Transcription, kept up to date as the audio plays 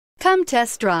Come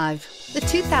test drive the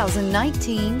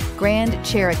 2019 Grand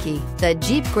Cherokee. The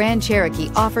Jeep Grand Cherokee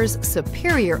offers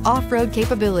superior off-road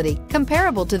capability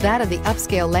comparable to that of the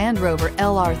upscale Land Rover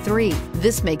LR3.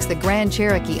 This makes the Grand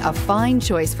Cherokee a fine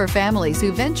choice for families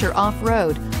who venture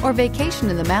off-road or vacation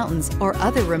in the mountains or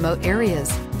other remote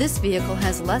areas. This vehicle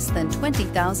has less than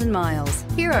 20,000 miles.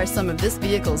 Here are some of this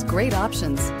vehicle's great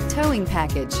options: towing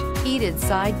package, heated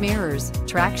side mirrors,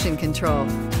 traction control,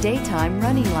 daytime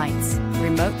running lights,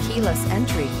 remote keyless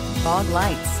entry, fog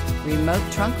lights, remote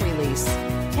trunk release,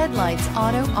 headlights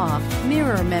auto off,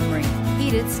 mirror memory,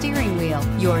 heated steering wheel.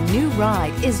 Your new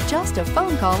ride is just a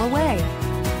phone call away.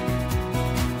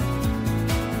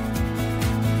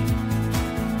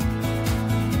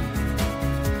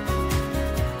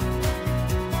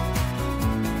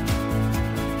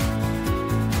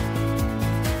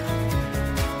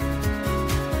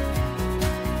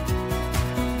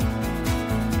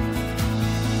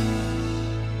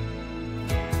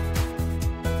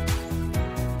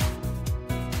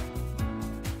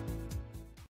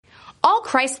 All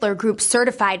Chrysler Group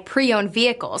certified pre-owned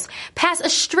vehicles pass a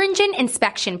stringent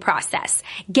inspection process,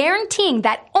 guaranteeing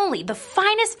that only the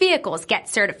finest vehicles get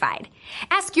certified.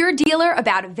 Ask your dealer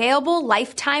about available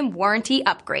lifetime warranty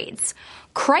upgrades.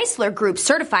 Chrysler Group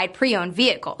certified pre-owned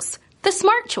vehicles, the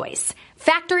smart choice,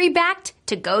 factory backed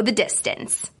to go the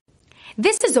distance.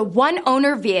 This is a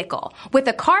one-owner vehicle with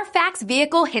a CARFAX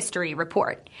Vehicle History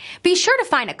Report. Be sure to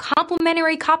find a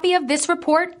complimentary copy of this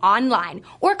report online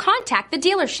or contact the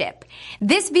dealership.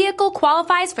 This vehicle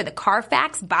qualifies for the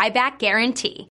CARFAX Buyback Guarantee.